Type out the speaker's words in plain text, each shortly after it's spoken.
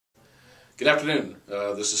Good afternoon.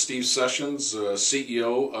 This is Steve Sessions,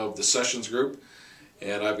 CEO of the Sessions Group,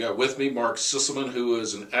 and I've got with me Mark Sisselman, who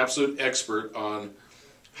is an absolute expert on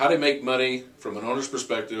how to make money from an owner's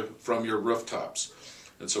perspective from your rooftops.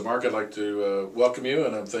 And so, Mark, I'd like to welcome you,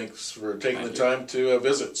 and thanks for taking the time to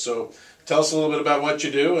visit. So, tell us a little bit about what you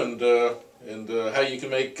do and how you can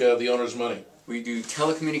make the owners money. We do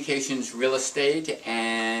telecommunications real estate,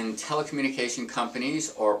 and telecommunication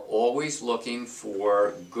companies are always looking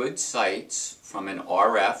for good sites from an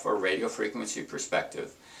RF or radio frequency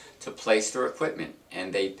perspective to place their equipment,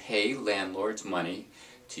 and they pay landlords money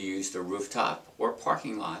to use the rooftop or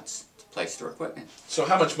parking lots to place their equipment. So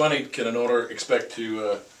how much money can an owner expect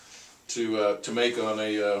to make on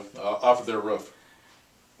off of their roof?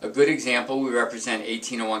 A good example, we represent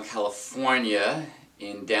 1801 California.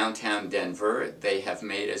 In downtown Denver, they have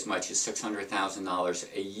made as much as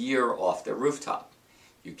 $600,000 a year off their rooftop.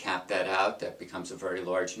 You cap that out, that becomes a very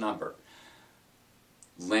large number.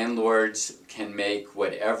 Landlords can make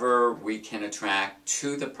whatever we can attract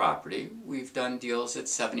to the property. We've done deals at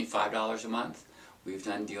 $75 a month. We've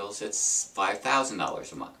done deals at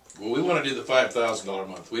 $5,000 a month. Well, we want to do the $5,000 a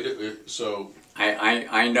month.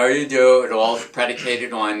 I know you do. It all is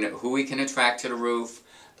predicated on who we can attract to the roof,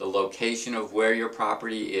 the location of where your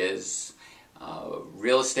property is.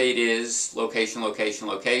 Real estate is location, location,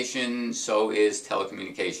 location. So is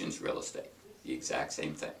telecommunications real estate. The exact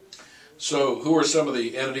same thing. So who are some of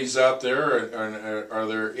the entities out there? Are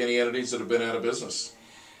there any entities that have been out of business?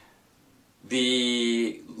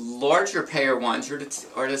 The larger payer ones are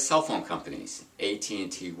the cell phone companies.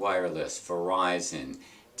 AT&T Wireless, Verizon,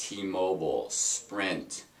 T-Mobile,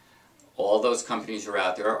 Sprint. All those companies are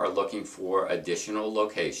out there are looking for additional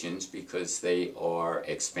locations because they are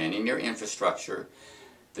expanding their infrastructure.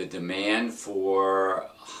 The demand for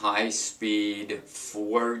high-speed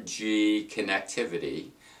 4G connectivity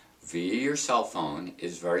via your cell phone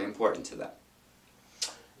is very important to them.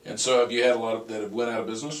 And so have you had a lot that have went out of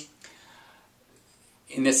business?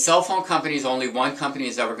 In the cell phone companies, only one company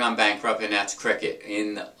has ever gone bankrupt, and that's Cricket.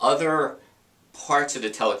 In other parts of the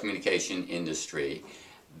telecommunication industry,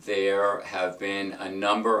 there have been a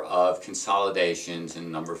number of consolidations and a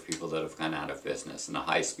number of people that have gone out of business in the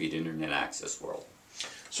high-speed internet access world.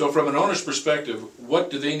 So, from an owner's perspective, what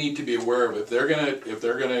do they need to be aware of if they're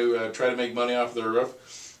gonna try to make money off their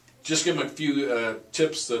roof? Just give them a few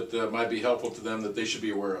tips that might be helpful to them that they should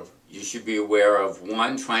be aware of. You should be aware of,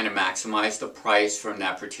 one, trying to maximize the price from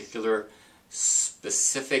that particular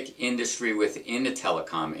specific industry within the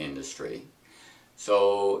telecom industry.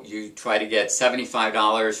 So you try to get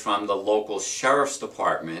 $75 from the local sheriff's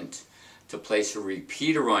department to place a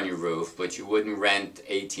repeater on your roof, but you wouldn't rent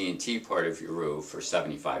AT&T part of your roof for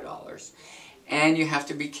 $75. And you have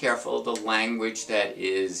to be careful of the language that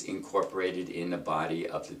is incorporated in the body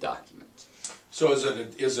of the document. So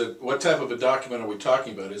what type of a document are we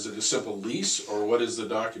talking about? Is it a simple lease, or what is the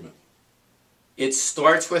document? It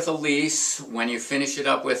starts with a lease. When you finish it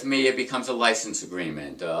up with me, it becomes a license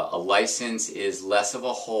agreement. A license is less of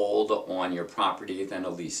a hold on your property than a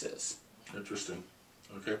lease is. Interesting.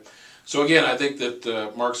 Okay. So again, I think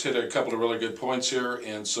that Mark's hit a couple of really good points here,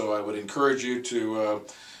 and so I would encourage you to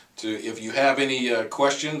if you have any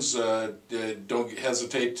questions, don't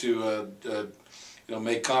hesitate to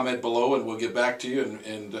make comment below, and we'll get back to you.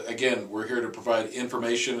 And again, we're here to provide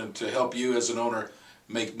information and to help you as an owner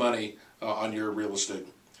make money on your real estate.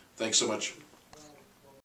 Thanks so much.